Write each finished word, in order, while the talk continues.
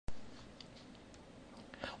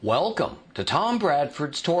Welcome to Tom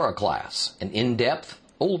Bradford's Torah class, an in-depth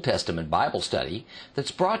Old Testament Bible study that's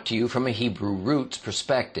brought to you from a Hebrew roots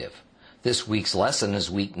perspective. This week's lesson is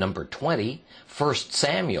week number 20, 1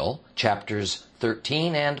 Samuel, chapters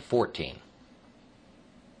 13 and 14.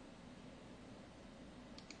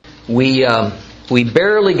 We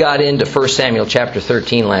barely got into 1 Samuel chapter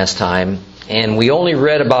 13 last time, and we only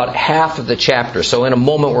read about half of the chapter. So in a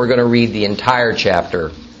moment we're going to read the entire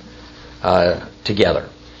chapter together.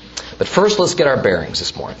 But first, let's get our bearings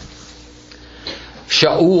this morning.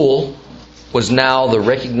 Shaul was now the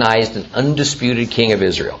recognized and undisputed king of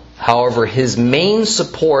Israel. However, his main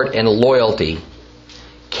support and loyalty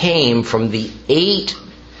came from the 8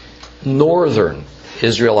 northern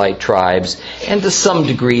Israelite tribes, and to some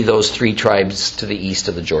degree those 3 tribes to the east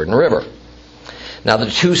of the Jordan River. Now, the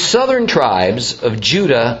 2 southern tribes of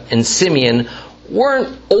Judah and Simeon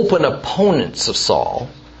weren't open opponents of Saul,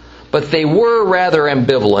 but they were rather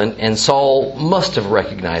ambivalent, and Saul must have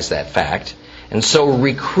recognized that fact. And so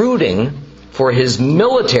recruiting for his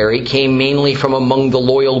military came mainly from among the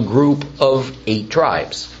loyal group of 8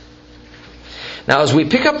 tribes. Now, as we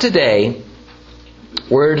pick up today,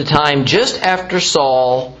 we're at a time just after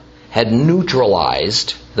Saul had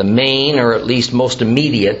neutralized the main, or at least most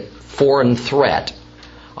immediate, foreign threat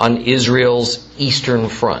on Israel's eastern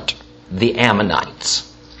front, the Ammonites,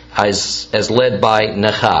 as led by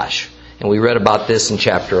Nahash. And we read about this in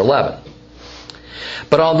chapter 11.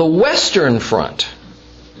 But on the western front,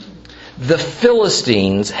 the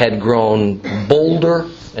Philistines had grown bolder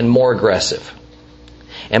and more aggressive.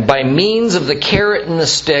 And by means of the carrot and the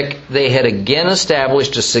stick, they had again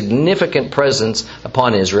established a significant presence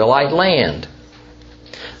upon Israelite land.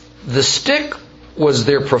 The stick was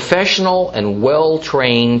their professional and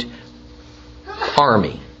well-trained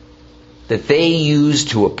army that they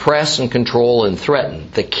used to oppress and control and threaten.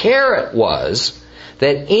 The carrot was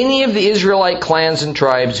that any of the Israelite clans and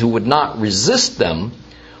tribes who would not resist them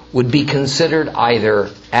would be considered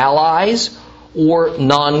either allies or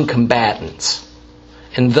non-combatants,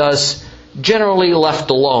 and thus generally left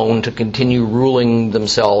alone to continue ruling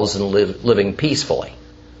themselves and living peacefully.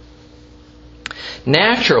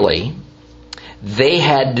 Naturally, they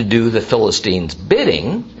had to do the Philistines'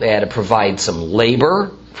 bidding. They had to provide some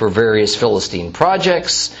labor for various Philistine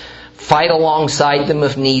projects, fight alongside them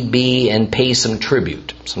if need be, and pay some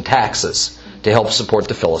tribute, some taxes, to help support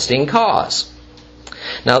the Philistine cause.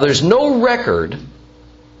 Now, there's no record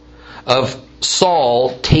of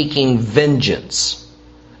Saul taking vengeance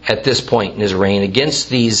at this point in his reign against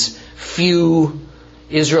these few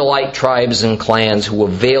Israelite tribes and clans who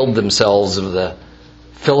availed themselves of the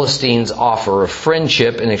Philistines' offer of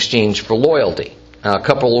friendship in exchange for loyalty. Now, a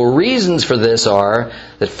couple of reasons for this are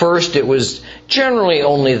that first, it was generally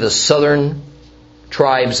only the southern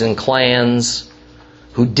tribes and clans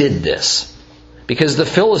who did this, because the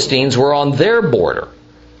Philistines were on their border,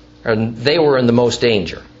 and they were in the most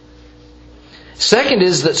danger. Second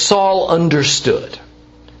is that Saul understood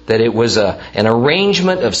that it was an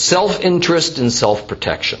arrangement of self-interest and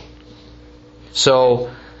self-protection.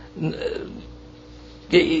 So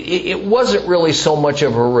it wasn't really so much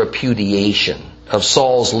of a repudiation of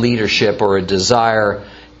Saul's leadership or a desire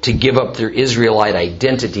to give up their Israelite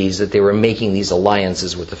identities that they were making these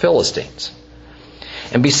alliances with the Philistines.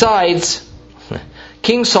 And besides,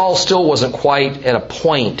 King Saul still wasn't quite at a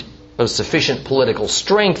point of sufficient political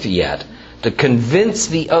strength yet to convince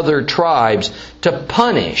the other tribes to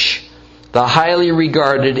punish the highly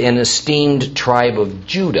regarded and esteemed tribe of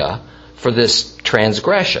Judah for this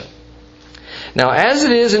transgression. Now, as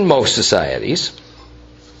it is in most societies,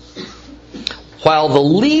 while the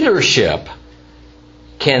leadership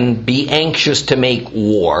can be anxious to make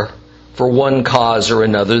war for one cause or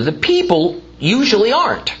another, the people usually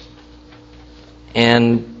aren't.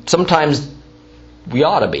 And sometimes we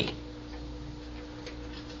ought to be.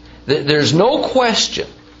 There's no question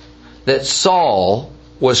that Saul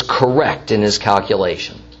was correct in his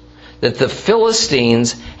calculation, that the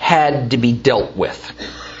Philistines had to be dealt with,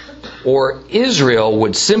 or Israel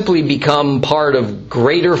would simply become part of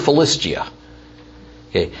Greater Philistia.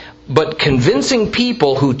 Okay. But convincing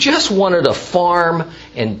people who just wanted to farm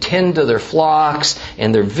and tend to their flocks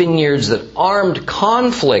and their vineyards that armed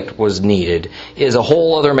conflict was needed is a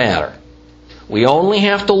whole other matter. We only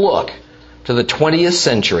have to look to the 20th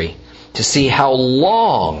century to see how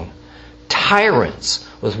long tyrants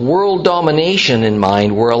with world domination in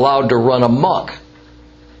mind were allowed to run amok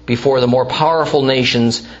before the more powerful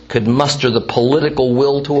nations could muster the political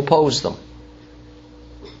will to oppose them.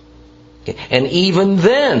 And even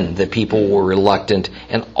then, the people were reluctant,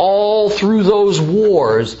 and all through those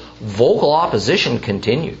wars, vocal opposition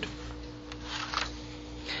continued.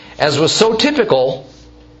 As was so typical,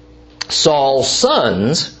 Saul's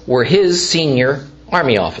sons were his senior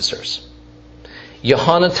army officers.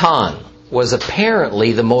 Jonathan was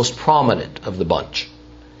apparently the most prominent of the bunch.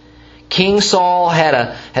 King Saul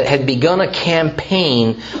had begun a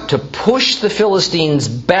campaign to push the Philistines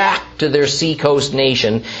back to their seacoast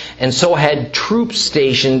nation, and so had troops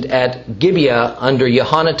stationed at Gibeah under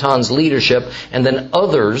Jonathan's leadership, and then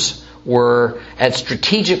others were at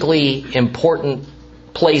strategically important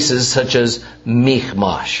places such as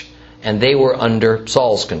Michmash, and they were under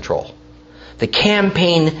Saul's control. The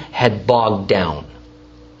campaign had bogged down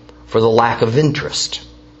for the lack of interest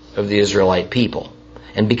of the Israelite people.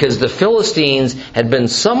 And because the Philistines had been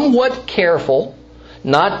somewhat careful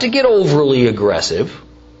not to get overly aggressive,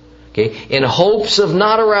 in hopes of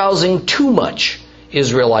not arousing too much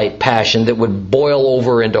Israelite passion that would boil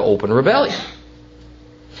over into open rebellion.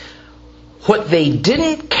 What they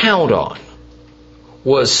didn't count on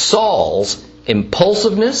was Saul's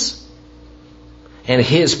impulsiveness and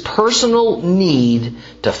his personal need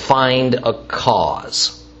to find a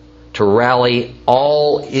cause, to rally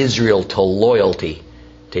all Israel to loyalty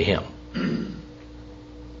to him.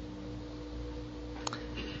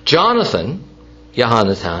 Jonathan,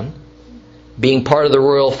 being part of the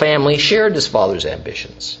royal family, shared his father's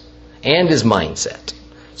ambitions and his mindset.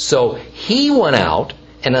 So he went out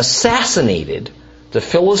and assassinated the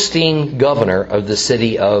Philistine governor of the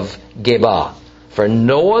city of Geba for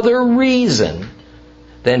no other reason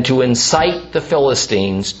than to incite the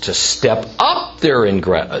Philistines to step up their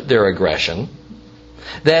aggression,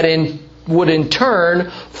 that would in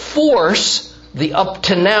turn force the up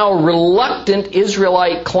to now reluctant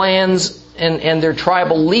Israelite clans and their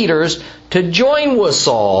tribal leaders to join with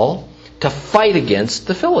Saul to fight against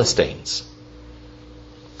the Philistines.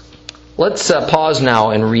 Let's pause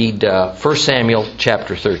now and read 1 Samuel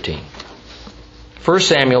chapter 13. 1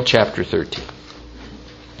 Samuel chapter 13.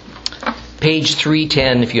 Page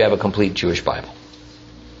 310 if you have a complete Jewish Bible.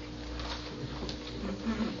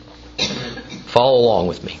 Follow along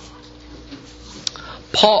with me.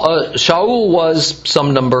 Shaul was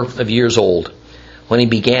some number of years old when he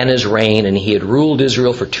began his reign, and he had ruled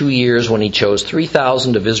Israel for 2 years when he chose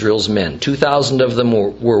 3,000 of Israel's men. 2,000 of them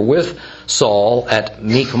were with Saul at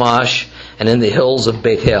Michmash and in the hills of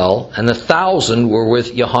Bethel, and 1,000 were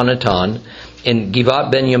with Jonathan in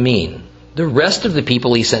Givat Benjamin. The rest of the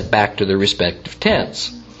people he sent back to their respective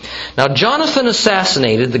tents. Now Jonathan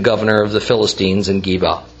assassinated the governor of the Philistines in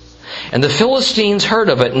Gibeah, and the Philistines heard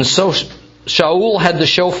of it, and so Shaul had the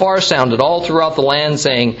shofar sounded all throughout the land,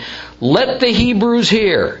 saying, "Let the Hebrews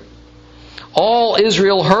hear." All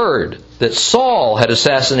Israel heard that Saul had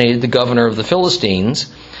assassinated the governor of the Philistines,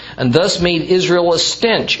 and thus made Israel a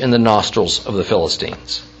stench in the nostrils of the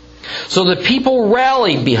Philistines. So the people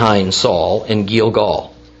rallied behind Saul in Gilgal.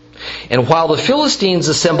 And while the Philistines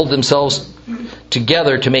assembled themselves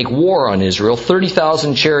together to make war on Israel,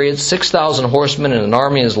 30,000 chariots, 6,000 horsemen, and an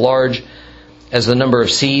army as large as the number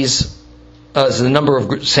of sand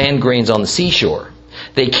grains on the seashore,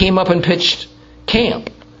 they came up and pitched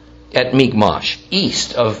camp at Michmash,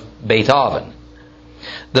 east of Beth-aven.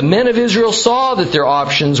 The men of Israel saw that their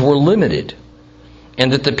options were limited,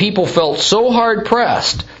 and that the people felt so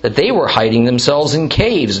hard-pressed that they were hiding themselves in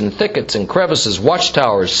caves and thickets and crevices,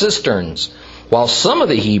 watchtowers, cisterns, while some of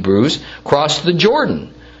the Hebrews crossed the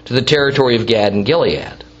Jordan to the territory of Gad and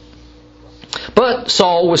Gilead. But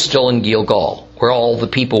Saul was still in Gilgal, where all the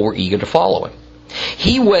people were eager to follow him.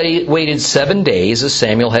 He waited 7 days as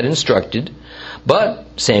Samuel had instructed, but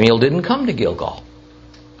Samuel didn't come to Gilgal.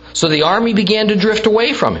 So the army began to drift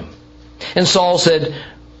away from him. And Saul said,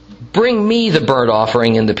 "Bring me the burnt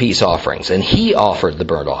offering and the peace offerings." And he offered the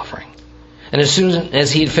burnt offering. And as soon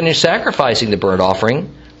as he had finished sacrificing the burnt offering,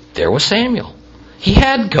 there was Samuel. He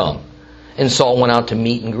had come. And Saul went out to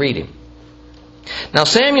meet and greet him. Now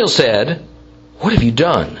Samuel said, "What have you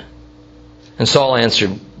done?" And Saul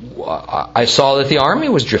answered, "I saw that the army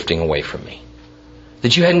was drifting away from me,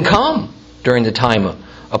 that you hadn't come during the time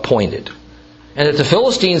appointed, and that the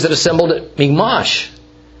Philistines had assembled at Michmash.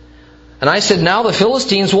 And I said, now the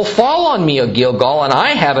Philistines will fall on me at Gilgal, and I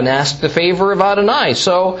haven't asked the favor of Adonai.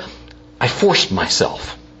 So I forced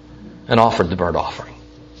myself and offered the burnt offering."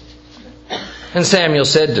 And Samuel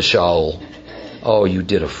said to Shaul, "Oh, you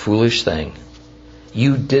did a foolish thing.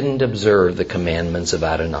 You didn't observe the commandments of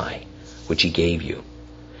Adonai, which he gave you.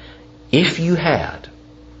 If you had,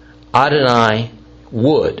 Adonai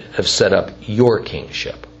would have set up your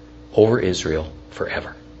kingship over Israel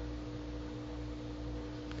forever.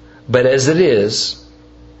 But as it is,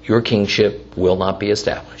 your kingship will not be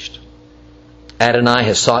established. Adonai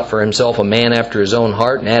has sought for himself a man after his own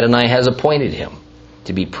heart, and Adonai has appointed him.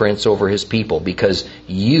 to be prince over his people, because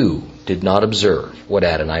you did not observe what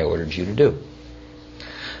Adonai ordered you to do."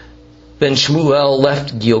 Then Shmuel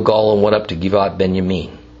left Gilgal and went up to Givat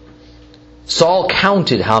Benjamin. Saul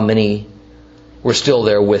counted how many were still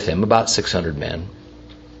there with him, about 600 men.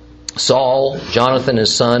 Saul, Jonathan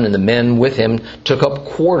his son, and the men with him took up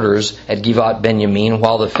quarters at Givat Benjamin,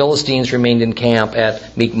 while the Philistines remained in camp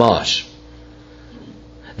at Michmash.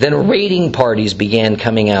 Then raiding parties began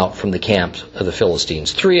coming out from the camp of the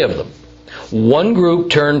Philistines, 3 of them. One group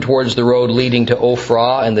turned towards the road leading to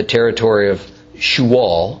Ophrah and the territory of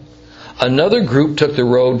Shual. Another group took the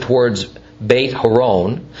road towards Beit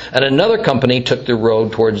Horon, and another company took the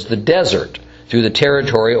road towards the desert through the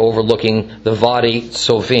territory overlooking the Vadi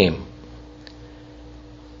Sophim.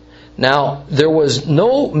 Now, there was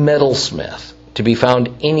no metalsmith to be found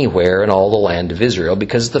anywhere in all the land of Israel,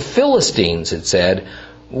 because the Philistines had said,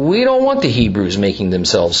 "We don't want the Hebrews making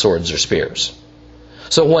themselves swords or spears."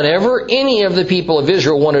 So whenever any of the people of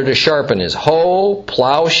Israel wanted to sharpen his hoe,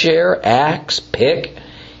 plowshare, axe, pick,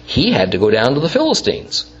 he had to go down to the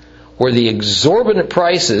Philistines, where the exorbitant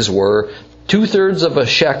prices were 2/3 of a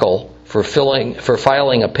shekel for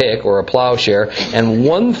filing a pick or a plowshare, and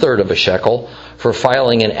 1/3 of a shekel for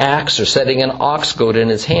filing an axe or setting an ox goad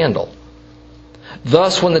in its handle.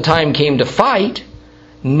 Thus, when the time came to fight,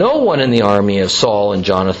 no one in the army of Saul and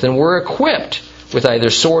Jonathan were equipped with either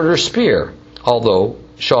sword or spear, although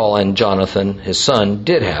Saul and Jonathan, his son,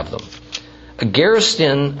 did have them. A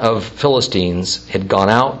garrison of Philistines had gone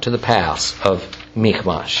out to the pass of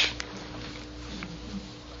Michmash.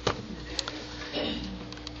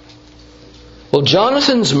 Well,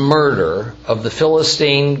 Jonathan's murder of the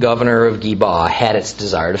Philistine governor of Geba had its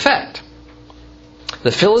desired effect.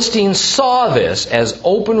 The Philistines saw this as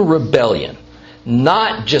open rebellion,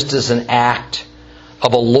 not just as an act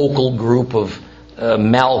of a local group of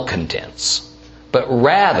malcontents, but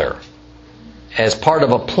rather as part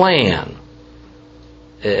of a plan.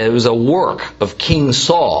 It was a work of King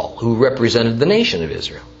Saul, who represented the nation of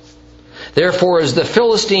Israel. Therefore, as the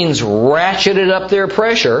Philistines ratcheted up their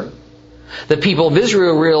pressure, the people of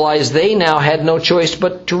Israel realized they now had no choice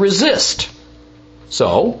but to resist.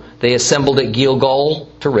 So, they assembled at Gilgal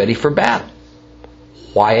to ready for battle.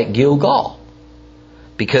 Why at Gilgal?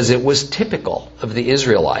 Because it was typical of the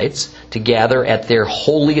Israelites to gather at their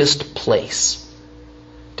holiest place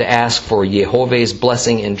to ask for Yehovah's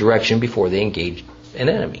blessing and direction before they engaged an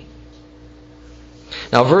enemy.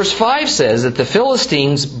 Now, verse 5 says that the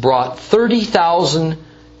Philistines brought 30,000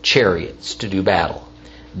 chariots to do battle.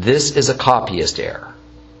 This is a copyist error.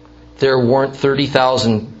 There weren't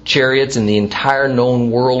 30,000 chariots in the entire known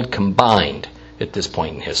world combined at this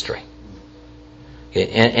point in history.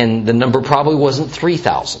 And the number probably wasn't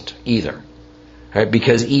 3,000 either. Right?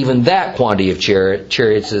 Because even that quantity of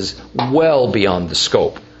chariots is well beyond the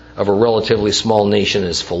scope of a relatively small nation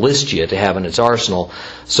as Philistia to have in its arsenal.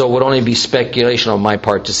 So it would only be speculation on my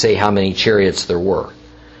part to say how many chariots there were.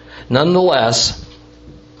 Nonetheless,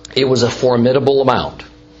 it was a formidable amount.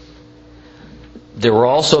 There were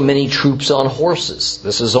also many troops on horses.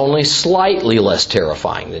 This is only slightly less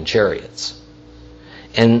terrifying than chariots.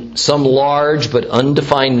 And some large but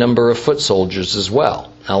undefined number of foot soldiers as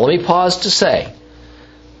well. Now let me pause to say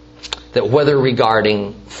that whether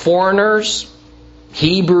regarding foreigners,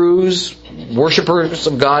 Hebrews, worshipers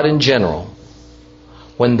of God in general,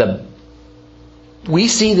 when we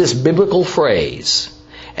see this biblical phrase,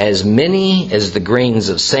 "as many as the grains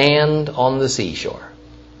of sand on the seashore,"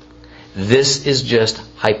 this is just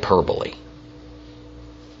hyperbole.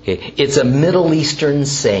 It's a Middle Eastern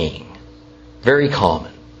saying, very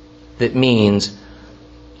common, that means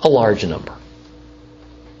a large number.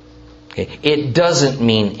 It doesn't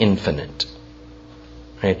mean infinite.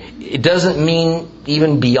 It doesn't mean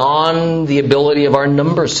even beyond the ability of our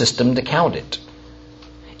number system to count it.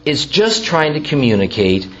 It's just trying to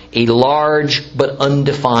communicate a large but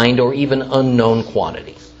undefined or even unknown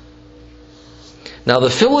quantity. Now,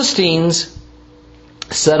 the Philistines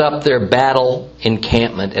set up their battle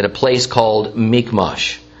encampment at a place called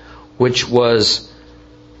Michmash, which was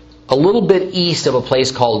a little bit east of a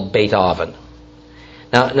place called Beit Aven.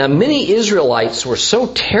 Now, many Israelites were so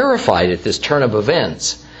terrified at this turn of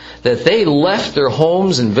events that they left their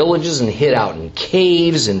homes and villages and hid out in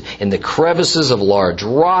caves and in the crevices of large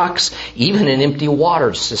rocks, even in empty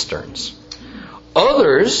water cisterns.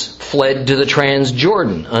 Others fled to the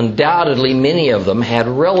Transjordan. Undoubtedly, many of them had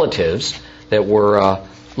relatives that were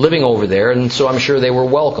living over there, and so I'm sure they were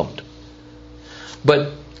welcomed.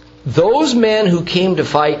 But those men who came to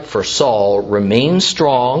fight for Saul remained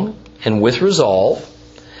strong and with resolve,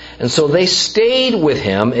 And so they stayed with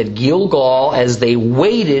him at Gilgal as they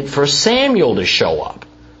waited for Samuel to show up,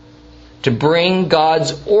 to bring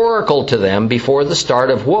God's oracle to them before the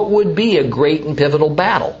start of what would be a great and pivotal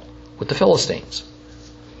battle with the Philistines.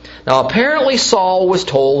 Now apparently Saul was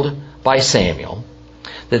told by Samuel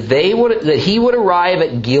that he would arrive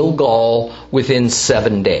at Gilgal within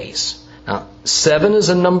 7 days. Now 7 is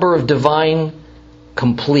a number of divine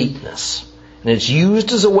completeness. And it's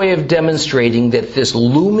used as a way of demonstrating that this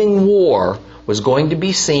looming war was going to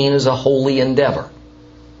be seen as a holy endeavor.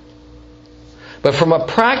 But from a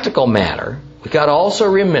practical matter, we've got to also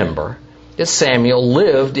remember that Samuel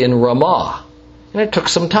lived in Ramah. And it took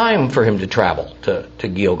some time for him to travel to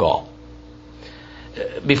Gilgal.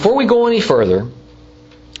 Before we go any further,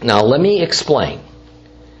 now let me explain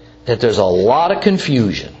that there's a lot of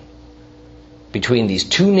confusion between these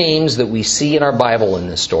two names that we see in our Bible in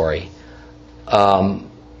this story, between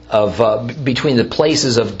the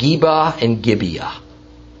places of Geba and Gibeah.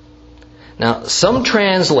 Now, some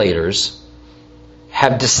translators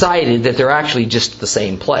have decided that they're actually just the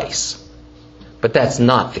same place. But that's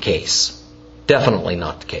not the case. Definitely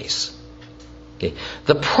not the case. Okay.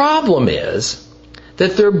 The problem is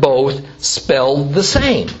that they're both spelled the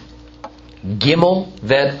same. Gimel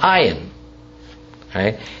Vet Ayin.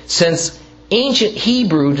 Right? Since ancient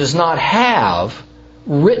Hebrew does not have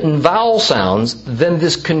written vowel sounds, then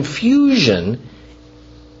this confusion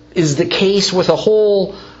is the case with a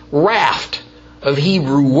whole raft of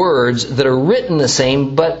Hebrew words that are written the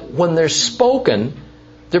same, but when they're spoken,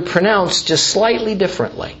 they're pronounced just slightly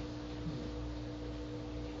differently.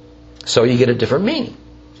 So you get a different meaning.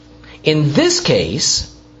 In this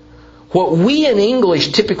case, what we in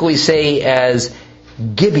English typically say as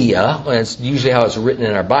Gibeah, and it's usually how it's written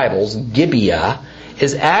in our Bibles, Gibeah,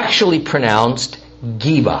 is actually pronounced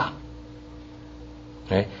Geba.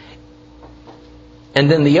 Okay? And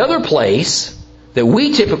then the other place that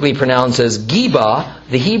we typically pronounce as Geba,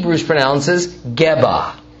 the Hebrews pronounce as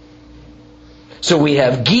Geba. So we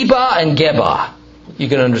have Geba and Geba. You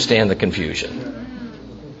can understand the confusion.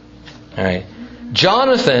 All right.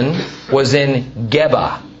 Jonathan was in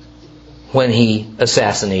Geba when he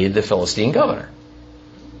assassinated the Philistine governor.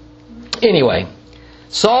 Anyway,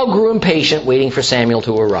 Saul grew impatient waiting for Samuel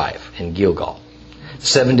to arrive in Gilgal.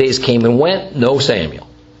 7 days came and went, no Samuel.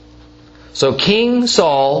 So King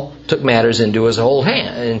Saul took matters into his own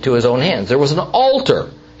hands. There was an altar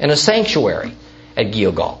and a sanctuary at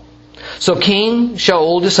Gilgal. So King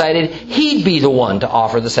Shaul decided he'd be the one to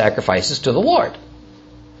offer the sacrifices to the Lord.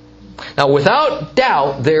 Now, without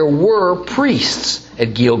doubt, there were priests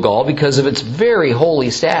at Gilgal because of its very holy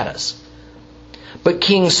status. But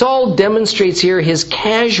King Saul demonstrates here his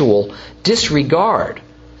casual disregard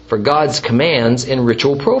for God's commands and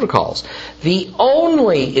ritual protocols. The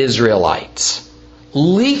only Israelites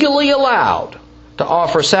legally allowed to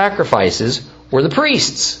offer sacrifices were the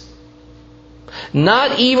priests.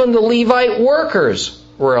 Not even the Levite workers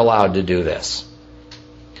were allowed to do this.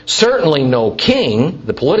 Certainly no king,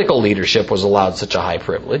 the political leadership, was allowed such a high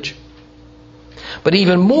privilege. But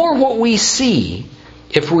even more, what we see,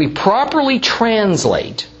 if we properly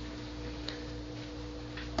translate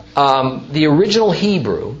the original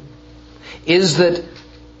Hebrew, is that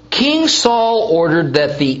King Saul ordered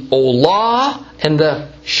that the Olah and the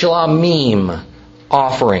Shlamim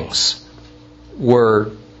offerings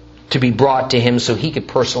were to be brought to him so he could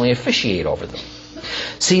personally officiate over them.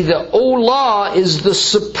 See, the Olah is the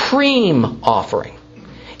supreme offering.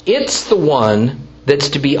 It's the one that's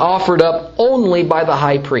to be offered up only by the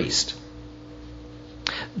high priest.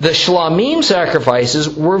 The Shlamim sacrifices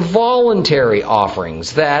were voluntary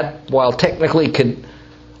offerings that, while technically could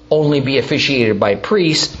only be officiated by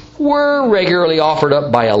priests, were regularly offered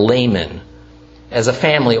up by a layman as a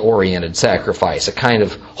family-oriented sacrifice, a kind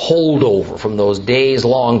of holdover from those days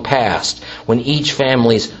long past when each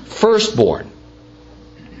family's firstborn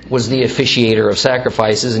was the officiator of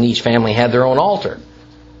sacrifices and each family had their own altar.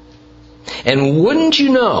 And wouldn't you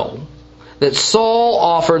know that Saul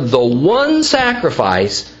offered the one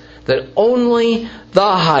sacrifice that only the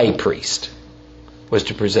high priest was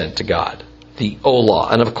to present to God, the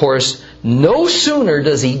Olah. And of course, no sooner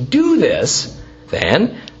does he do this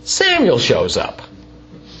than Samuel shows up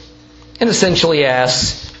and essentially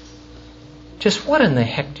asks, just what in the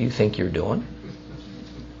heck do you think you're doing?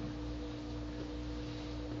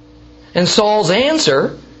 And Saul's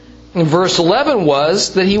answer in verse 11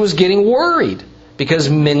 was that he was getting worried because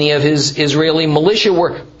many of his Israeli militia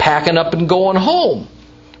were packing up and going home.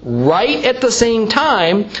 Right at the same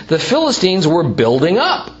time, the Philistines were building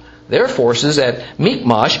up their forces at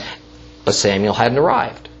Michmash, but Samuel hadn't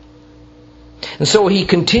arrived. And so he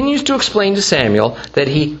continues to explain to Samuel that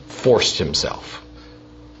he forced himself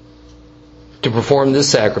to perform this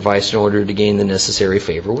sacrifice in order to gain the necessary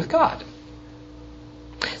favor with God.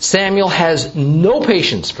 Samuel has no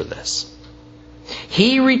patience for this.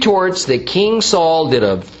 He retorts that King Saul did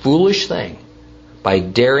a foolish thing by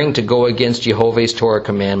daring to go against Jehovah's Torah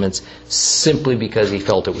commandments simply because he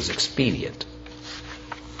felt it was expedient.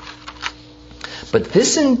 But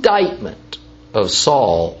this indictment of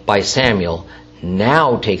Saul by Samuel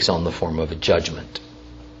now takes on the form of a judgment.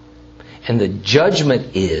 And the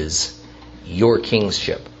judgment is, your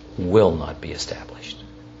kingship will not be established.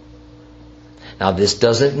 Now, this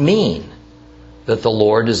doesn't mean that the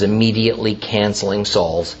Lord is immediately canceling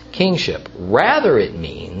Saul's kingship. Rather, it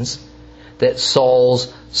means that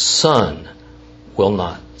Saul's son will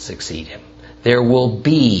not succeed him. There will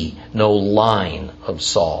be no line of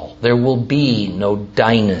Saul. There will be no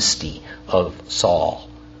dynasty of Saul.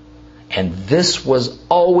 And this was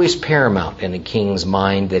always paramount in a king's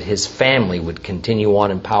mind, that his family would continue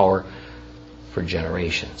on in power for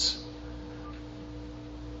generations.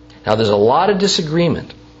 Now, there's a lot of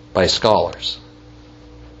disagreement by scholars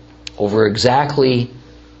over exactly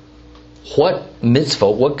what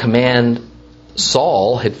mitzvah, what command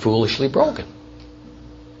Saul had foolishly broken.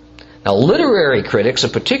 Now, literary critics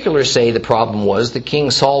in particular say the problem was that King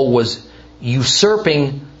Saul was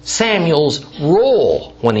usurping Samuel's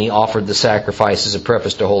role when he offered the sacrifices in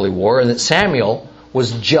preface to Holy War, and that Samuel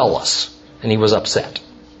was jealous and he was upset.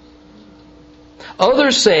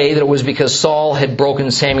 Others say that it was because Saul had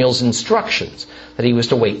broken Samuel's instructions, that he was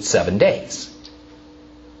to wait 7 days.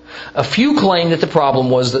 A few claim that the problem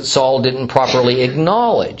was that Saul didn't properly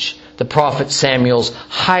acknowledge the prophet Samuel's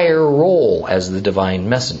higher role as the divine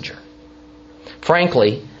messenger.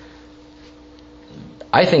 Frankly,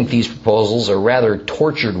 I think these proposals are rather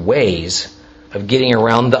tortured ways of getting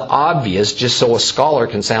around the obvious just so a scholar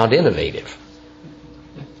can sound innovative.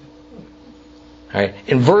 All right.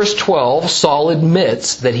 In verse 12, Saul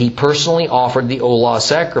admits that he personally offered the Olah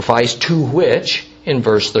sacrifice, to which, in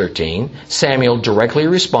verse 13, Samuel directly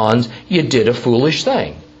responds, "You did a foolish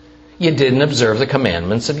thing. You didn't observe the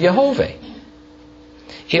commandments of Jehovah."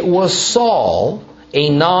 It was Saul, a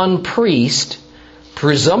non-priest,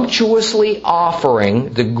 presumptuously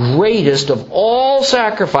offering the greatest of all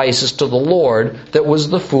sacrifices to the Lord, that was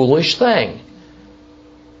the foolish thing.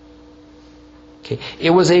 Okay. It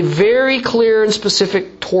was a very clear and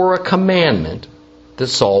specific Torah commandment that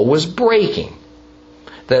Saul was breaking,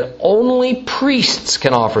 that only priests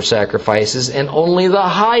can offer sacrifices, and only the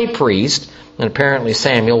high priest, and apparently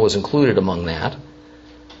Samuel was included among that,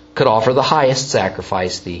 could offer the highest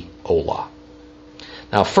sacrifice, the Olah.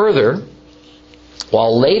 Now further,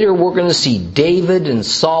 while later we're going to see David and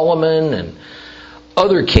Solomon and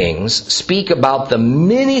other kings speak about the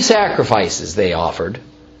many sacrifices they offered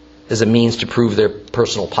as a means to prove their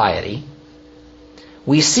personal piety,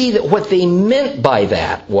 we see that what they meant by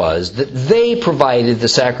that was that they provided the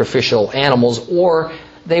sacrificial animals, or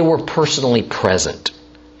they were personally present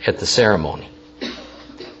at the ceremony.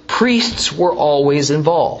 Priests were always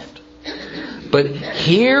involved. But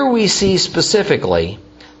here we see specifically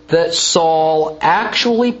that Saul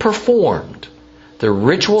actually performed the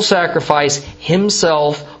ritual sacrifice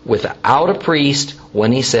himself without a priest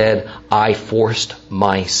when he said, "I forced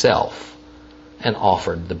myself," and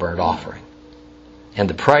offered the burnt offering. And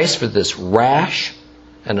the price for this rash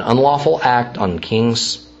and unlawful act on King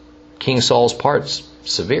Saul's part is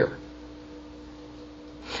severe.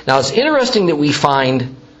 Now, it's interesting that we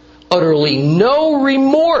find utterly no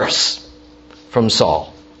remorse from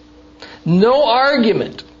Saul. No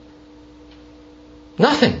argument.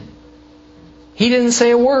 Nothing. He didn't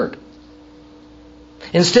say a word.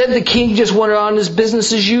 Instead, the king just went on his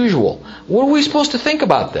business as usual. What are we supposed to think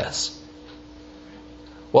about this?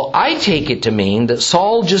 Well, I take it to mean that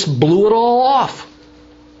Saul just blew it all off.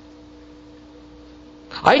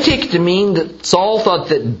 I take it to mean that Saul thought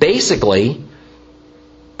that basically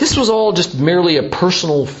this was all just merely a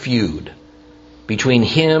personal feud between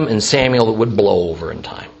him and Samuel that would blow over in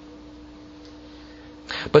time.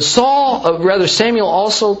 But Samuel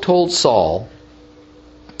also told Saul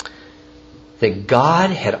that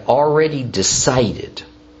God had already decided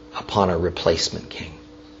upon a replacement king.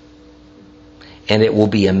 And it will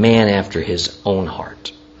be a man after his own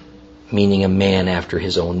heart, meaning a man after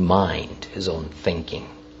his own mind, his own thinking.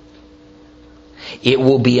 It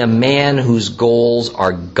will be a man whose goals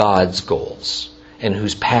are God's goals, and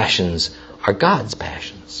whose passions are God's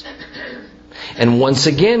passions. And once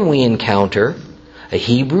again we encounter a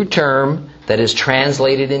Hebrew term that is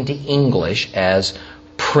translated into English as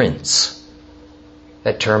prince.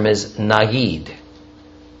 That term is Nagid.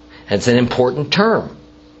 It's an important term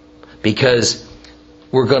because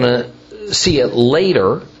we're going to see it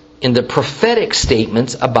later in the prophetic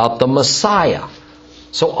statements about the Messiah.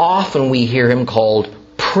 So often we hear him called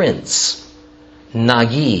Prince,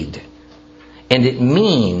 Nagid, and it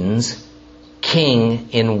means king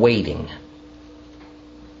in waiting.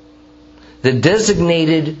 The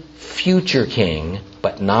designated future king,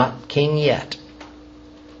 but not king yet.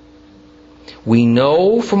 We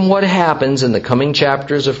know from what happens in the coming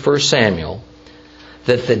chapters of 1 Samuel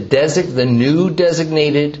that the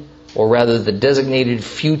designated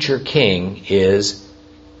future king is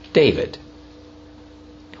David.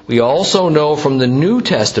 We also know from the New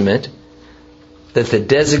Testament that the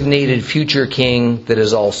designated future king that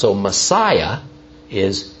is also Messiah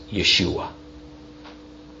is Yeshua.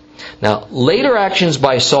 Now, later actions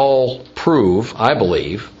by Saul prove, I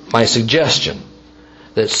believe, my suggestion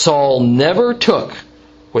that Saul never took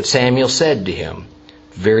what Samuel said to him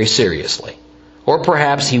very seriously. Or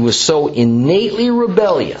perhaps he was so innately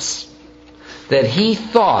rebellious that he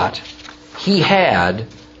thought he had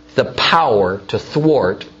the power to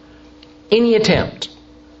thwart any attempt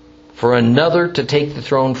for another to take the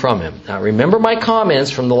throne from him. Now remember my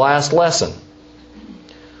comments from the last lesson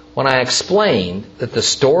when I explained that the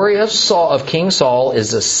story of King Saul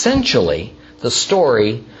is essentially the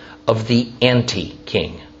story of the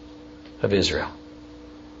anti-king of Israel.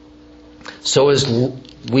 So as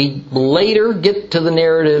we later get to the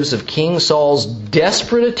narratives of King Saul's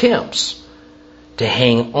desperate attempts to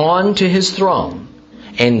hang on to his throne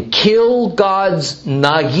and kill God's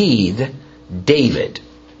Nagid, David,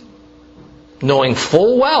 knowing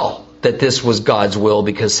full well that this was God's will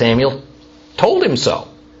because Samuel told him so.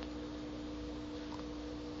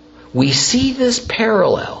 We see this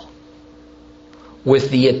parallel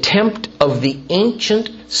with the attempt of the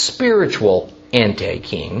ancient spiritual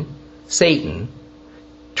anti-king, Satan,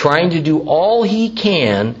 trying to do all he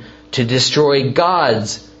can to destroy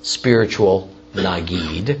God's spiritual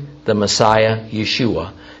Nagid, the Messiah,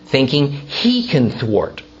 Yeshua, thinking he can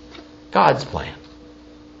thwart God's plan.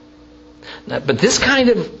 But this kind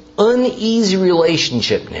of uneasy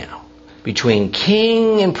relationship now between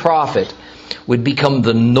king and prophet would become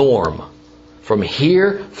the norm from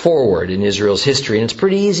here forward in Israel's history, and it's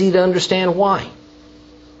pretty easy to understand why.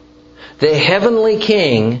 The heavenly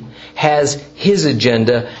king has his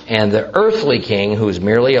agenda, and the earthly king, who is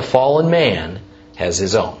merely a fallen man, has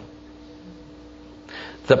his own.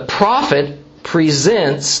 The prophet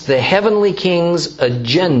presents the heavenly king's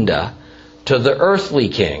agenda to the earthly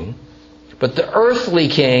king, but the earthly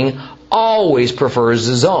king always prefers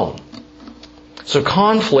his own. So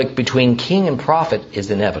conflict between king and prophet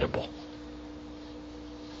is inevitable.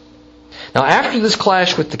 Now, after this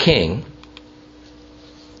clash with the king,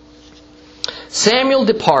 Samuel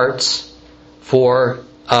departs for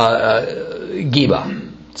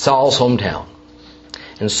Geba, Saul's hometown.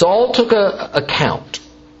 And Saul took a count.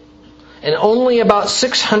 And only about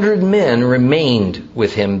 600 men remained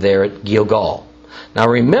with him there at Gilgal. Now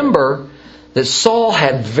remember that Saul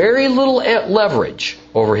had very little leverage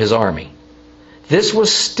over his army. This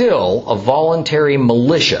was still a voluntary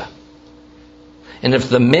militia. And if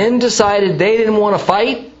the men decided they didn't want to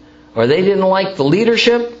fight, or they didn't like the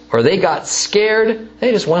leadership, or they got scared,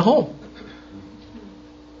 they just went home.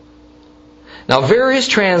 Now various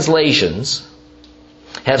translations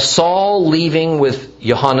have Saul leaving with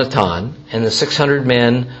Jonathan and the 600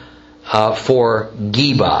 men for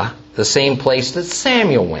Geba, the same place that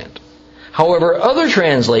Samuel went. However, other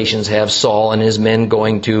translations have Saul and his men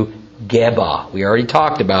going to Geba. We already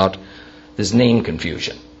talked about this name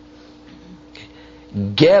confusion.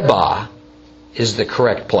 Geba is the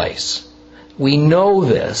correct place. We know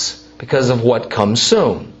this because of what comes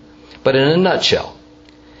soon. But in a nutshell,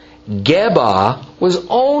 Geba was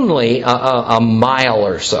only a mile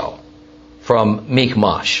or so from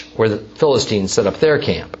Michmash, where the Philistines set up their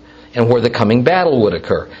camp, and where the coming battle would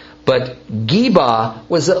occur. But Geba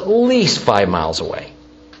was at least 5 miles away.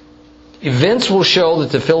 Events will show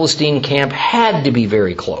that the Philistine camp had to be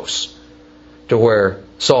very close to where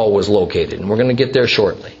Saul was located, and we're going to get there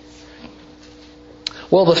shortly.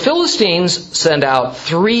 Well, the Philistines sent out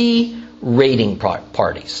 3 raiding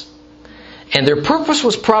parties. And their purpose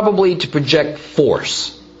was probably to project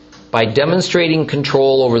force by demonstrating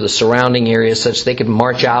control over the surrounding areas such they could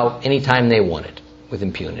march out anytime they wanted with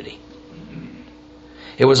impunity.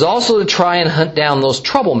 It was also to try and hunt down those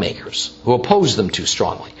troublemakers who opposed them too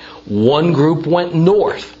strongly. One group went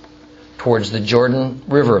north towards the Jordan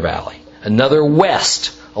River Valley, another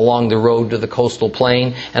west along the road to the coastal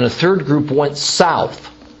plain, and a third group went south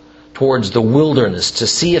towards the wilderness to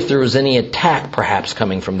see if there was any attack perhaps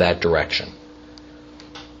coming from that direction.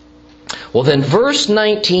 Well, then verse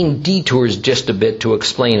 19 detours just a bit to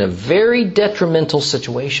explain a very detrimental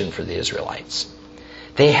situation for the Israelites.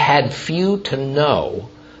 They had few to no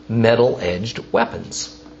metal-edged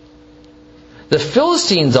weapons. The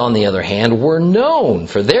Philistines, on the other hand, were known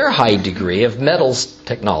for their high degree of metals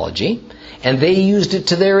technology, and they used it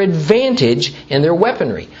to their advantage in their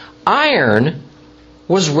weaponry. Iron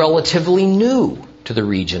was relatively new to the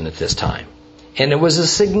region at this time, and it was a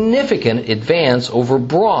significant advance over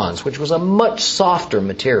bronze, which was a much softer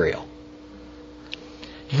material.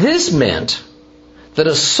 This meant that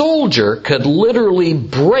a soldier could literally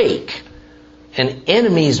break an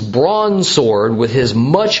enemy's bronze sword with his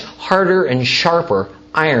much harder and sharper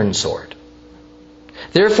iron sword.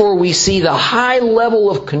 Therefore, we see the high level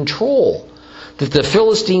of control that the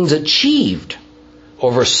Philistines achieved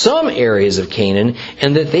over some areas of Canaan,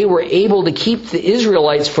 and that they were able to keep the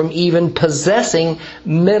Israelites from even possessing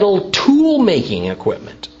metal tool-making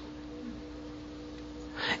equipment.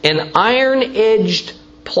 An iron-edged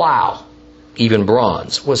plow, even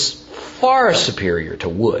bronze, was far superior to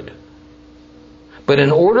wood. But in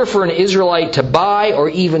order for an Israelite to buy or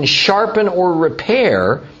even sharpen or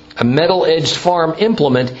repair a metal-edged farm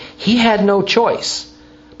implement, he had no choice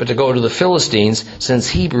but to go to the Philistines, since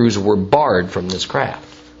Hebrews were barred from this craft.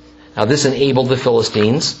 Now this enabled the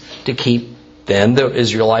Philistines to keep then the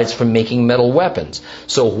Israelites from making metal weapons.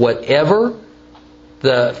 So whatever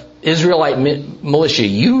the Israelite militia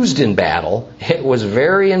used in battle, it was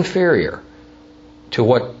very inferior to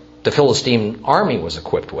what the Philistine army was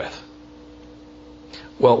equipped with.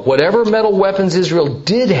 Well, whatever metal weapons Israel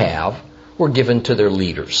did have were given to their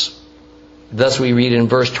leaders. Thus we read in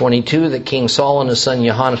verse 22 that King Saul and his son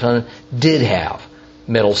Jonathan did have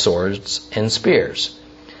metal swords and spears.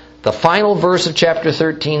 The final verse of chapter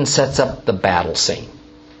 13 sets up the battle scene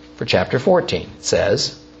for chapter 14. It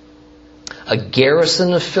says, a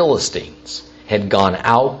garrison of Philistines had gone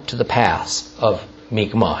out to the pass of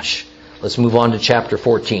Michmash. Let's move on to chapter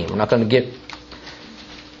 14. We're not going to get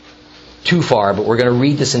too far, but we're going to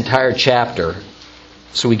read this entire chapter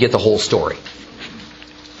so we get the whole story.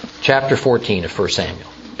 Chapter 14 of 1 Samuel,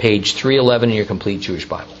 page 311 in your complete Jewish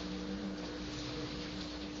Bible.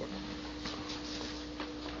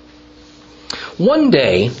 One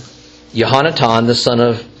day, Yehonatan, the son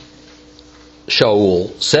of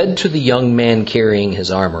Shaul, said to the young man carrying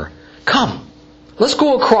his armor, "Come, let's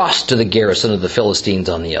go across to the garrison of the Philistines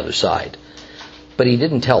on the other side." But he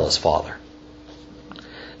didn't tell his father.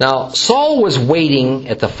 Now, Saul was waiting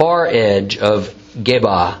at the far edge of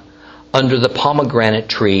Geba under the pomegranate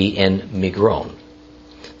tree in Migron.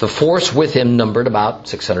 The force with him numbered about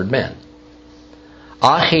 600 men.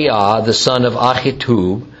 Ahiah, the son of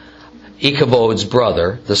Ahitub, Ichabod's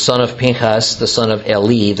brother, the son of Pinchas, the son of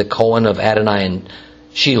Eli, the Cohen of Adonai and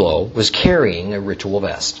Shiloh, was carrying a ritual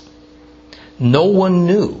vest. No one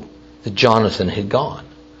knew that Jonathan had gone.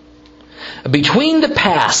 Between the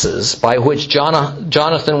passes by which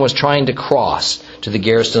Jonathan was trying to cross to the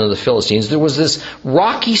garrison of the Philistines, there was this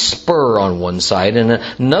rocky spur on one side and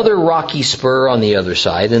another rocky spur on the other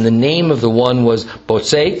side, and the name of the one was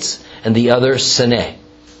Botzetz and the other Seneh.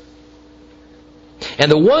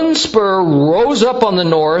 And the one spur rose up on the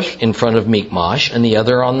north in front of Michmash, and the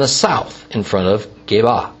other on the south in front of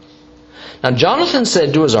Geba. Now Jonathan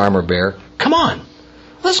said to his armor bearer, "Come on,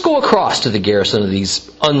 let's go across to the garrison of these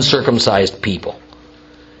uncircumcised people.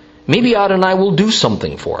 Maybe Adonai will do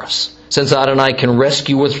something for us, since Adonai can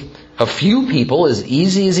rescue with a few people as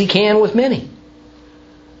easy as he can with many."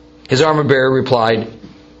 His armor bearer replied,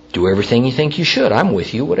 "Do everything you think you should. I'm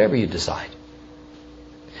with you, whatever you decide."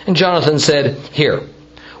 And Jonathan said, "Here,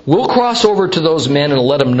 we'll cross over to those men and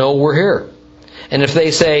let them know we're here. And if they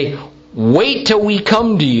say, 'Wait till we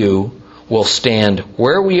come to you,' we'll stand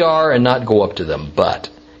where we are and not go up to them. But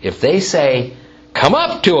if they say, 'Come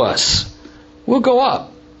up to us,' we'll go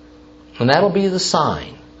up. And that'll be the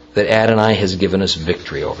sign that Adonai has given us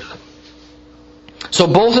victory over them." So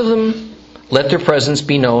both of them let their presence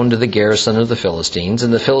be known to the garrison of the Philistines.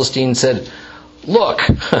 And the Philistines said, "Look,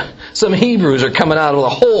 some Hebrews are coming out of the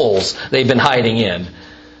holes they've been hiding in."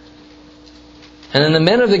 And then the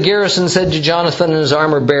men of the garrison said to Jonathan and his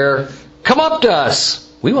armor bearer, "Come up to us.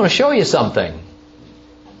 We want to show you something."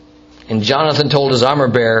 And Jonathan told his armor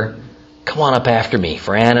bearer, "Come on up after me,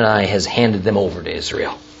 for Adonai has handed them over to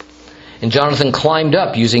Israel." And Jonathan climbed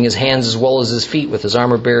up, using his hands as well as his feet, with his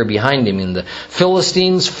armor bearer behind him. And the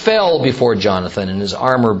Philistines fell before Jonathan, and his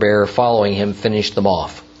armor bearer following him finished them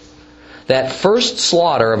off. That first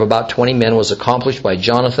slaughter of about 20 men was accomplished by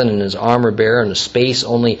Jonathan and his armor bearer in a space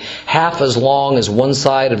only half as long as one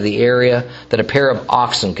side of the area that a pair of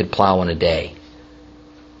oxen could plow in a day.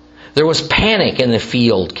 There was panic in the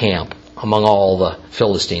field camp among all the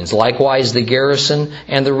Philistines. Likewise, the garrison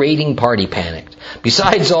and the raiding party panicked.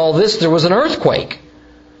 Besides all this, there was an earthquake.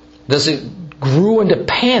 Thus it grew into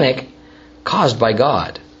panic caused by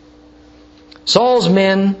God. Saul's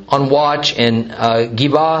men on watch in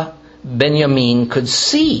Gib'ah Benjamin could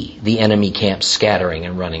see the enemy camp scattering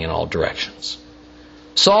and running in all directions.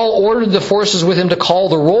 Saul ordered the forces with him to call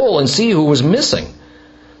the roll and see who was missing.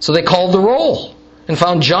 So they called the roll and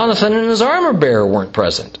found Jonathan and his armor bearer weren't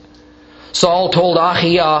present. Saul told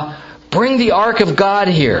Ahiah, "Bring the ark of God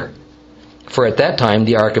here." For at that time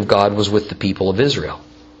the ark of God was with the people of Israel.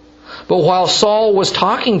 But while Saul was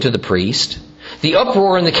talking to the priest, the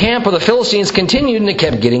uproar in the camp of the Philistines continued, and it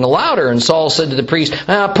kept getting louder. And Saul said to the priest,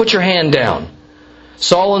 "Put your hand down."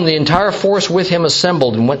 Saul and the entire force with him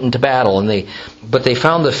assembled and went into battle. But they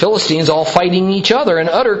found the Philistines all fighting each other in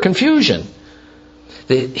utter confusion.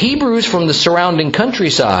 The Hebrews from the surrounding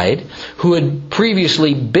countryside, who had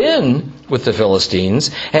previously been with the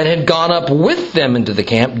Philistines and had gone up with them into the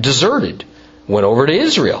camp, deserted, went over to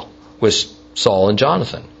Israel with Saul and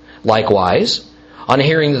Jonathan. Likewise, on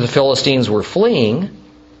hearing that the Philistines were fleeing,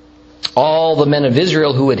 all the men of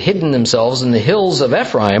Israel who had hidden themselves in the hills of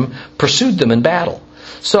Ephraim pursued them in battle.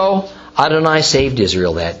 So Adonai saved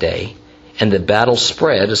Israel that day, and the battle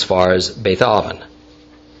spread as far as Beth-aven.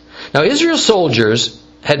 Now Israel's soldiers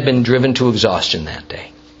had been driven to exhaustion that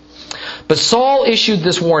day. But Saul issued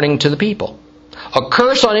this warning to the people: "A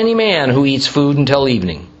curse on any man who eats food until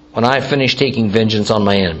evening, when I have finished taking vengeance on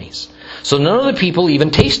my enemies." So none of the people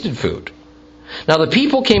even tasted food. Now the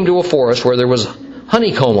people came to a forest where there was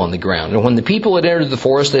honeycomb on the ground. And when the people had entered the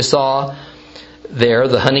forest, they saw there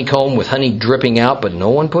the honeycomb with honey dripping out, but no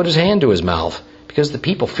one put his hand to his mouth, because the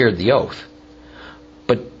people feared the oath.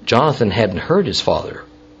 But Jonathan hadn't heard his father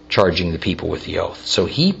charging the people with the oath. So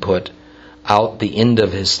he put out the end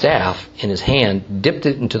of his staff in his hand, dipped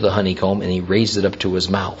it into the honeycomb, and he raised it up to his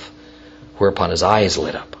mouth, whereupon his eyes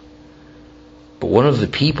lit up. But one of the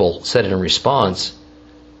people said in response,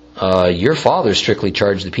 "Your father strictly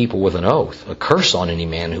charged the people with an oath, a curse on any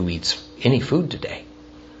man who eats any food today,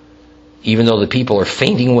 even though the people are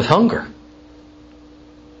fainting with hunger."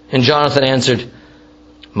 And Jonathan answered,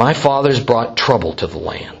 "My father's brought trouble to the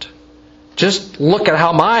land. Just look at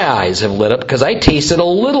how my eyes have lit up, because I tasted a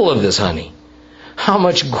little of this honey. How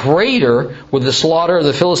much greater would the slaughter of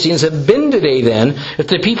the Philistines have been today then, if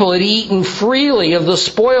the people had eaten freely of the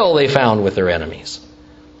spoil they found with their enemies?"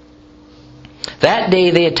 That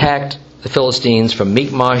day they attacked the Philistines from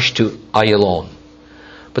Michmash to Ayalon.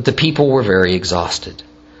 But the people were very exhausted.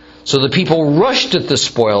 So the people rushed at the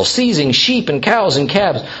spoil, seizing sheep and cows and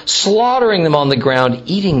calves, slaughtering them on the ground,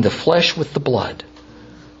 eating the flesh with the blood.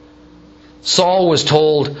 Saul was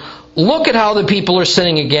told, "Look at how the people are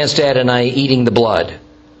sinning against Adonai, eating the blood."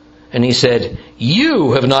 And he said,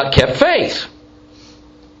 "You have not kept faith.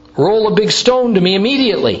 Roll a big stone to me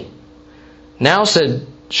immediately." "Now," said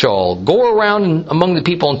Shaul, "go around among the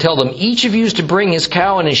people and tell them, each of you is to bring his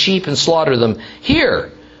cow and his sheep and slaughter them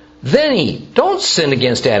here. Then eat. Don't sin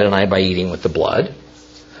against Adonai by eating with the blood."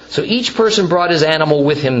 So each person brought his animal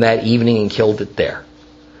with him that evening and killed it there.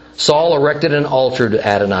 Saul erected an altar to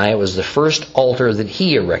Adonai. It was the first altar that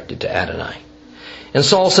he erected to Adonai. And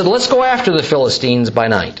Saul said, "Let's go after the Philistines by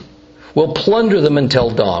night. We'll plunder them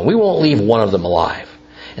until dawn. We won't leave one of them alive."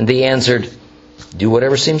 And they answered, "Do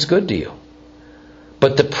whatever seems good to you."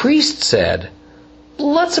 But the priest said,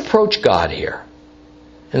 "Let's approach God here."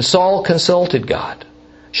 And Saul consulted God.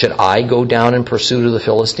 "Should I go down in pursuit of the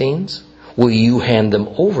Philistines? Will you hand them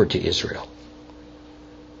over to Israel?"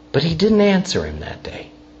 But he didn't answer him that day.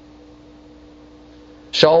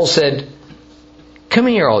 Shaul said, "Come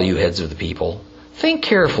here, all you heads of the people. Think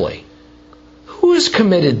carefully. Who has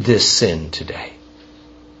committed this sin today?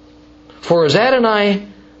 For as Adonai,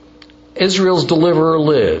 Israel's deliverer,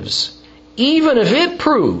 lives, even if it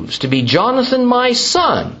proves to be Jonathan my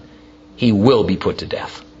son, he will be put to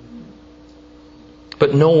death."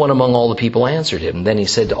 But no one among all the people answered him. Then he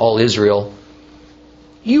said to all Israel,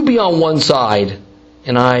 "You be on one side,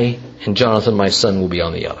 and I and Jonathan my son will be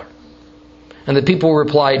on the other." And the people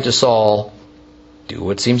replied to Saul, "Do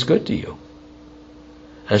what seems good to you."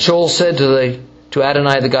 And Shaul said to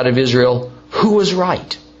Adonai, the God of Israel, "Who was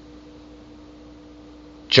right?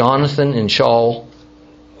 Jonathan and Shaul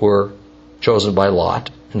were chosen by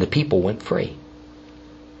lot, and the people went free."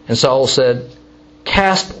 And Saul said,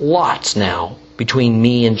 "Cast lots now between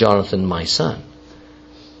me and Jonathan my son."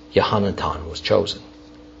 Jehonatan was chosen.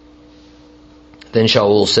 Then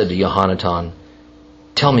Shaul said to Jehonatan,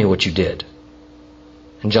 "Tell me what you did."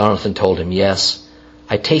 And Jonathan told him, "Yes,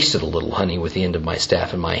 I tasted a little honey with the end of my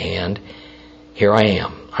staff in my hand. Here I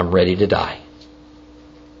am. I'm ready to die."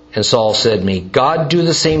 And Saul said, "May God do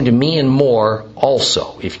the same to me and more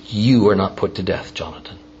also, if you are not put to death,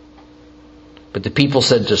 Jonathan." But the people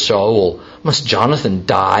said to Saul, "Must Jonathan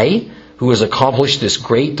die, who has accomplished this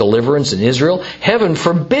great deliverance in Israel? Heaven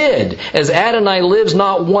forbid! As Adonai lives,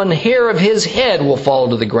 not one hair of his head will fall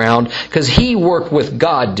to the ground, because he worked with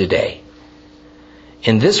God today."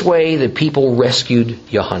 In this way, the people rescued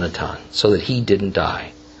Jonathan, so that he didn't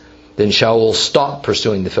die. Then Shaul stopped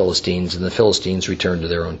pursuing the Philistines, and the Philistines returned to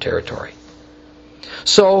their own territory.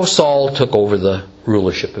 So Saul took over the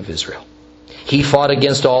rulership of Israel. He fought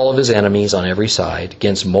against all of his enemies on every side,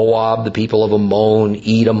 against Moab, the people of Ammon,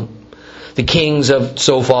 Edom, the kings of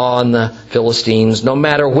Sophah and the Philistines. No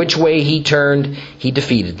matter which way he turned, he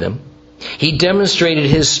defeated them. He demonstrated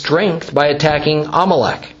his strength by attacking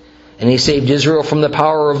Amalek, and he saved Israel from the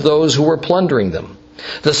power of those who were plundering them.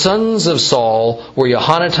 The sons of Saul were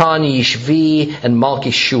Jonathan, Yishvi, and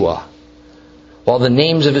Malchishua, while the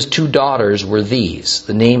names of his two daughters were these: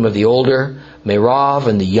 the name of the older, Merav,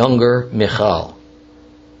 and the younger, Michal.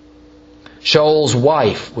 Shaul's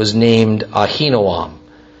wife was named Ahinoam,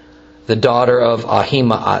 the daughter of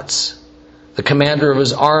Ahimaaz. The commander of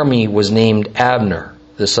his army was named Abner,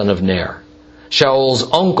 the son of Ner.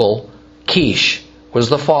 Shaul's uncle, Kish, was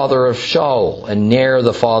the father of Shaul, and Ner,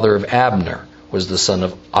 the father of Abner, was the son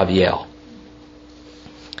of Abiel.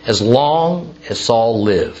 As long as Saul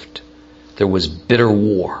lived, there was bitter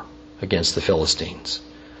war against the Philistines.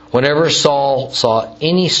 Whenever Saul saw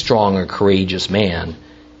any strong or courageous man,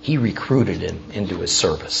 he recruited him into his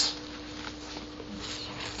service.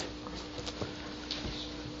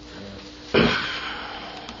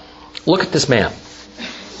 Look at this map.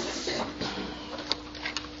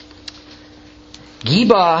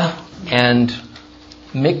 Geba and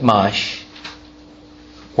Michmash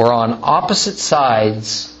were on opposite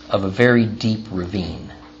sides of a very deep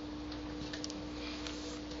ravine.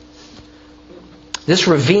 This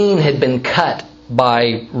ravine had been cut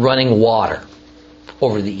by running water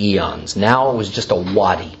over the eons. Now it was just a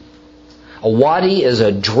wadi. A wadi is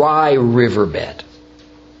a dry riverbed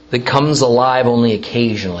that comes alive only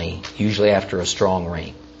occasionally, usually after a strong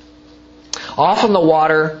rain. Often the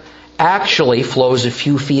water actually flows a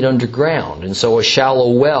few feet underground, and so a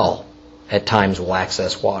shallow well at times will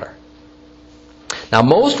access water. Now,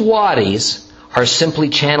 most wadis are simply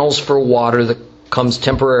channels for water that comes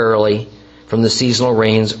temporarily from the seasonal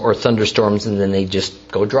rains or thunderstorms, and then they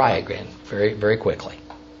just go dry again very, very quickly.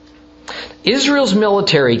 Israel's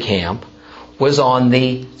military camp was on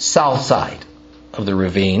the south side of the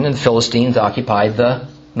ravine, and the Philistines occupied the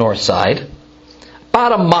north side,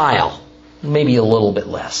 about a mile, maybe a little bit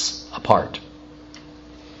less, apart.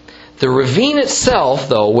 The ravine itself,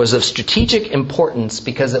 though, was of strategic importance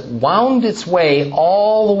because it wound its way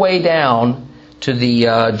all the way down to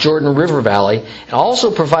the Jordan River Valley, and also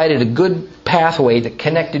provided a good pathway that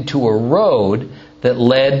connected to a road that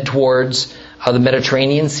led towards the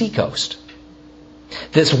Mediterranean seacoast.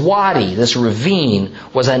 This wadi, this ravine,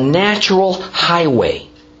 was a natural highway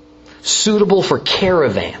suitable for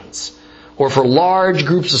caravans or for large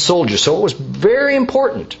groups of soldiers, so it was very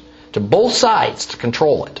important to both sides to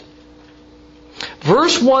control it.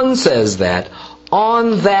 Verse 1 says that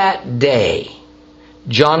on that day,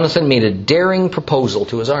 Jonathan made a daring proposal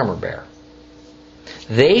to his armor bearer.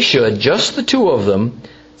 They should, just the two of them,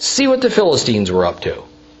 see what the Philistines were up to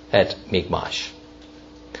at Michmash.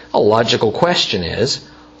 A logical question is,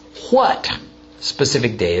 what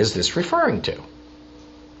specific day is this referring to?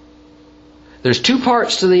 There's two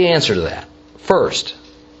parts to the answer to that. First,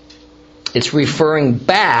 it's referring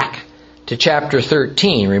back to chapter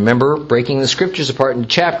 13. Remember, breaking the scriptures apart into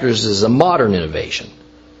chapters is a modern innovation.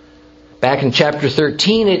 Back in chapter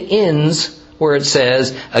 13, it ends where it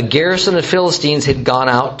says, a garrison of Philistines had gone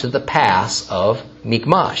out to the pass of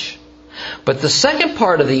Michmash. But the second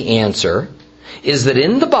part of the answer is that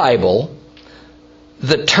in the Bible,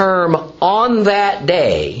 the term on that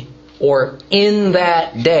day or in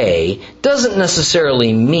that day doesn't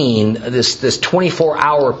necessarily mean this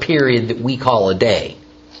 24-hour period that we call a day.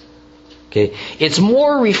 Okay? It's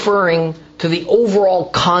more referring to the overall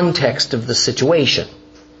context of the situation.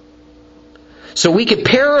 So we could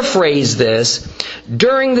paraphrase this: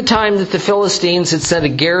 during the time that the Philistines had sent a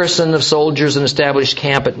garrison of soldiers and established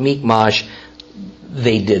camp at Michmash,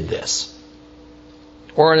 they did this.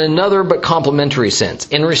 Or in another but complementary sense,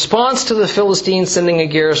 in response to the Philistines sending a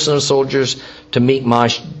garrison of soldiers to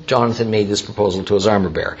Michmash, Jonathan made this proposal to his armor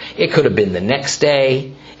bearer. It could have been the next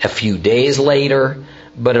day, a few days later,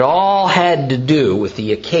 but it all had to do with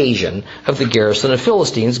the occasion of the garrison of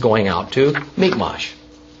Philistines going out to Michmash.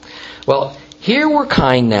 Well, here we're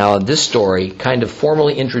this story kind of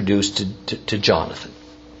formally introduced to Jonathan.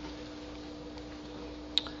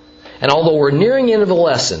 And although we're nearing the end of the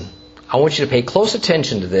lesson, I want you to pay close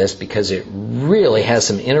attention to this because it really has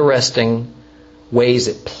some interesting ways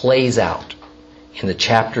it plays out in the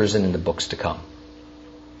chapters and in the books to come.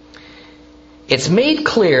 It's made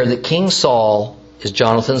clear that King Saul is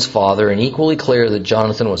Jonathan's father, and equally clear that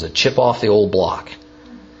Jonathan was a chip off the old block.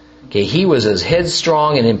 Okay, he was as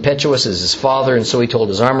headstrong and impetuous as his father, and so he told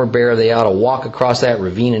his armor bearer they ought to walk across that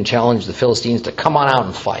ravine and challenge the Philistines to come on out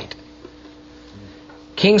and fight.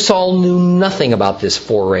 King Saul knew nothing about this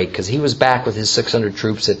foray because he was back with his 600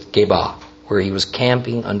 troops at Geba, where he was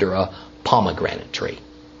camping under a pomegranate tree.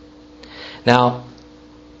 Now,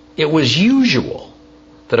 it was usual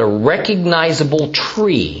that a recognizable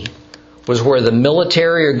tree was where the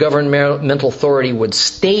military or governmental authority would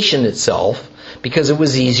station itself because it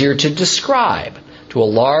was easier to describe to a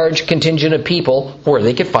large contingent of people where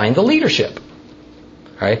they could find the leadership.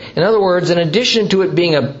 All right? In other words, in addition to it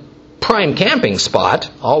being a prime camping spot,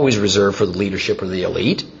 always reserved for the leadership or the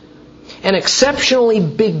elite, an exceptionally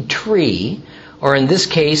big tree, or in this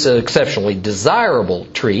case, an exceptionally desirable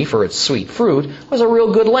tree for its sweet fruit, was a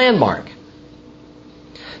real good landmark.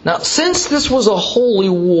 Now, since this was a holy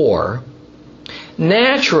war,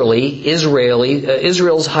 naturally,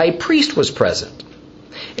 Israel's high priest was present.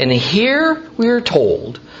 And here we are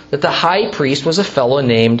told that the high priest was a fellow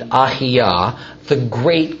named Ahiah, the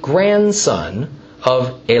great-grandson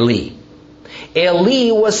of Eli.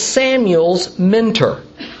 Eli was Samuel's mentor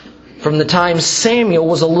from the time Samuel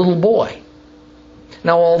was a little boy.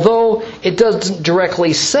 Now, although it doesn't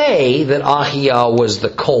directly say that Ahiah was the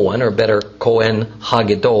Cohen, or better, Cohen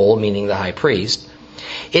Hagedol, meaning the high priest,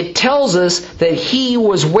 it tells us that he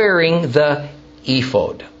was wearing the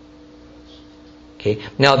ephod. Okay.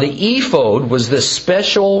 Now, the ephod was this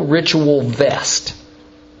special ritual vest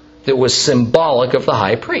that was symbolic of the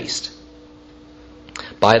high priest.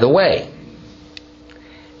 By the way,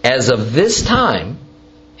 as of this time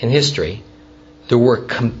in history, there were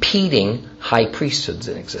competing high priesthoods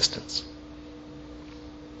in existence.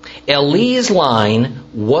 Eli's line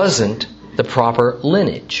wasn't the proper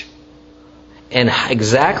lineage. And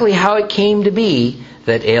exactly how it came to be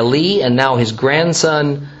that Eli and now his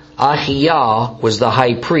grandson Ahiah was the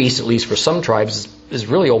high priest, at least for some tribes, is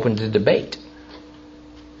really open to debate.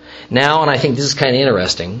 Now, and I think this is kind of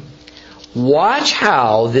interesting, watch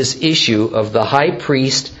how this issue of the high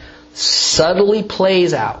priest subtly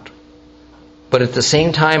plays out, but at the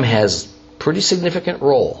same time has pretty significant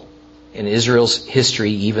role in Israel's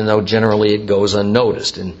history, even though generally it goes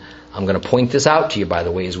unnoticed. And I'm going to point this out to you, by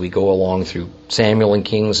the way, as we go along through Samuel and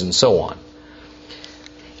Kings and so on.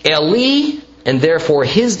 Eli, and therefore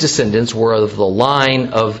his descendants, were of the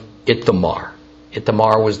line of Ithamar.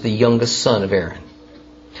 Ithamar was the youngest son of Aaron.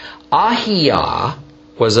 Ahiah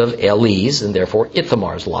was of Eli's, and therefore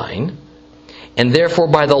Ithamar's line. And therefore,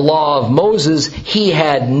 by the law of Moses, he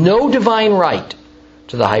had no divine right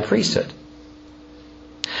to the high priesthood.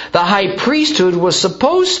 The high priesthood was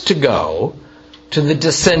supposed to go to the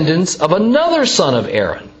descendants of another son of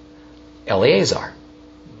Aaron, Eleazar.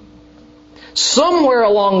 Somewhere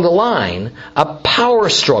along the line, a power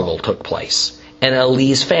struggle took place, and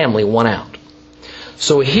Eli's family won out.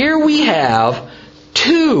 So here we have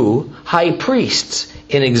two high priests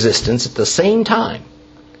in existence at the same time.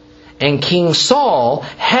 And King Saul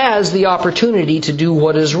has the opportunity to do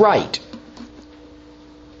what is right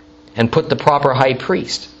and put the proper high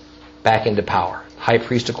priest back into power. High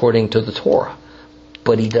priest according to the Torah.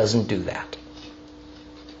 But he doesn't do that.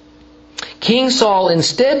 King Saul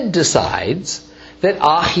instead decides that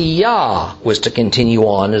Ahiah was to continue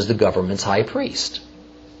on as the government's high priest.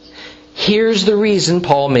 Here's the reason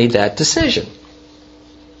Paul made that decision.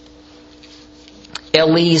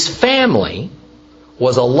 Eli's family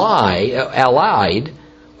was allied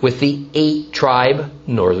with the 8-tribe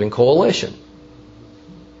Northern Coalition.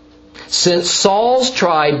 Since Saul's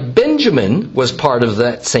tribe, Benjamin, was part of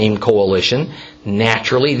that same coalition,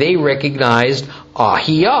 naturally they recognized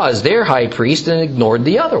Ahiah as their high priest and ignored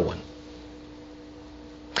the other one.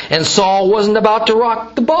 And Saul wasn't about to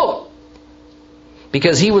rock the boat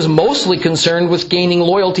because he was mostly concerned with gaining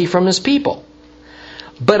loyalty from his people.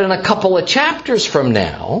 But in a couple of chapters from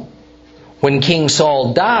now, when King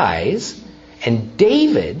Saul dies and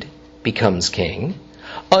David becomes king,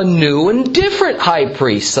 a new and different high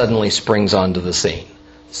priest suddenly springs onto the scene,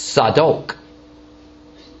 Zadok.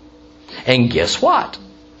 And guess what?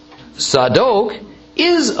 Zadok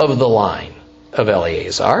is of the line of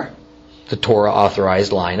Eleazar, the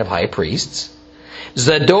Torah-authorized line of high priests.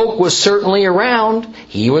 Zadok was certainly around.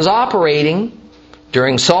 He was operating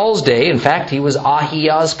during Saul's day. In fact, he was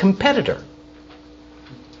Ahiah's competitor.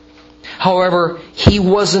 However, he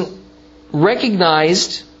wasn't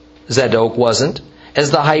recognized Zadok wasn't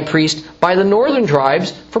as the high priest by the northern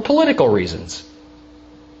tribes for political reasons.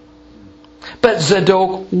 But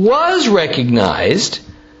Zadok was recognized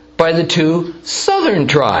by the two southern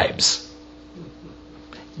tribes.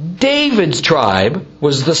 David's tribe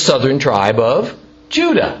was the southern tribe of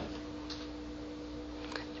Judah.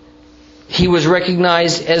 He was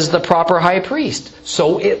recognized as the proper high priest.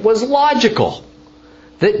 So it was logical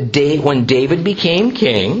that when David became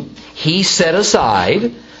king, he set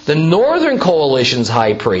aside the northern coalition's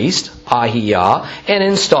high priest, Ahijah, and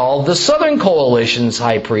installed the southern coalition's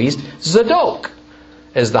high priest, Zadok,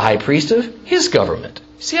 as the high priest of his government.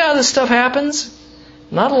 See how this stuff happens?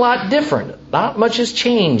 Not a lot different. Not much has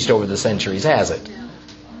changed over the centuries, has it?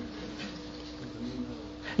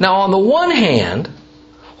 Now, on the one hand,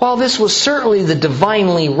 while this was certainly the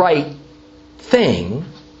divinely right thing,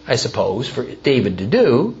 I suppose, for David to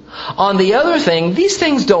do, on the other thing, these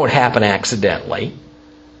things don't happen accidentally.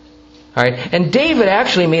 All right? And David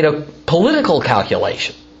actually made a political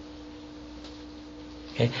calculation.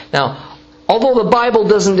 Okay? Now, although the Bible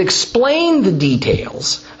doesn't explain the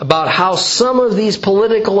details about how some of these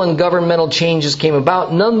political and governmental changes came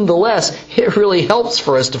about, nonetheless, it really helps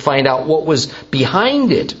for us to find out what was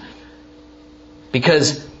behind it.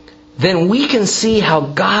 Because then we can see how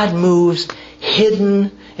God moves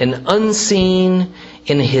hidden and unseen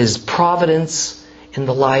in His providence in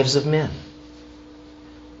the lives of men.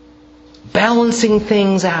 Balancing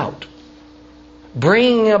things out.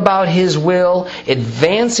 Bringing about His will,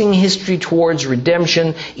 advancing history towards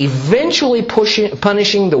redemption, eventually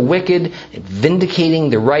punishing the wicked, and vindicating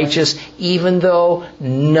the righteous, even though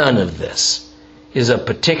none of this is of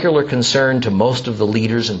particular concern to most of the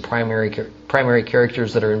leaders and primary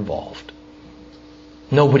characters that are involved.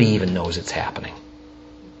 Nobody even knows it's happening.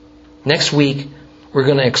 Next week, we're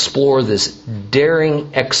going to explore this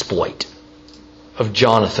daring exploit of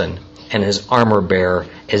Jonathan and his armor bearer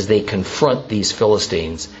as they confront these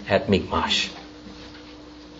Philistines at Michmash.